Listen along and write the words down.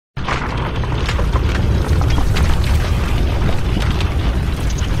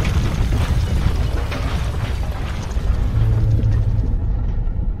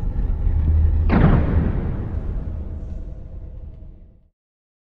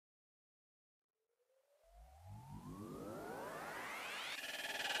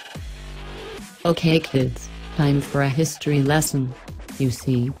Okay kids, time for a history lesson. You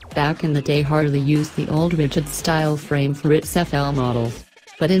see, back in the day Harley used the old rigid style frame for its FL models.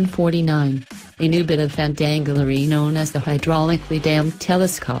 But in '49, a new bit of fandanglery known as the hydraulically damped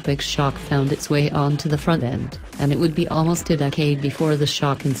telescopic shock found its way onto the front end, and it would be almost a decade before the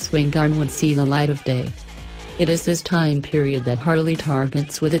shock-and-swingarm would see the light of day. It is this time period that Harley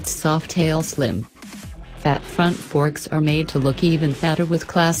targets with its Softail Slim. Fat front forks are made to look even fatter with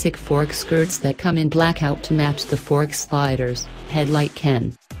classic fork skirts that come in blackout to match the fork sliders, headlight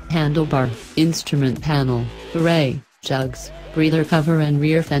can, handlebar, instrument panel, array, jugs, breather cover and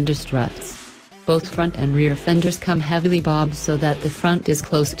rear fender struts. Both front and rear fenders come heavily bobbed so that the front is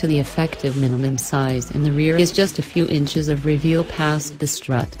close to the effective minimum size and the rear is just a few inches of reveal past the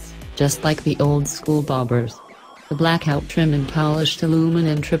struts, just like the old school bobbers. The blackout trim and polished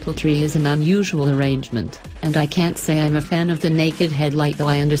aluminum triple tree is an unusual arrangement, and I can't say I'm a fan of the naked headlight, though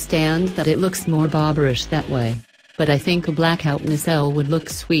I understand that it looks more bobberish that way. But I think a blackout nacelle would look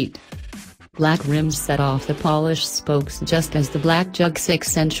sweet. Black rims set off the polished spokes just as the black jugs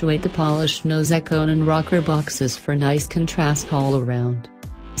accentuate the polished nose cone and rocker boxes for nice contrast all around.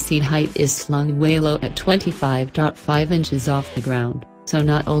 Seat height is slung way low at 25.5 inches off the ground. So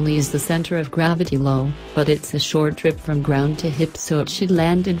not only is the center of gravity low, but it's a short trip from ground to hip, so it should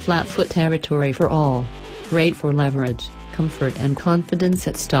land in flat foot territory for all. Great for leverage, comfort and confidence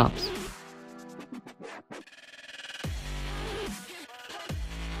at stops.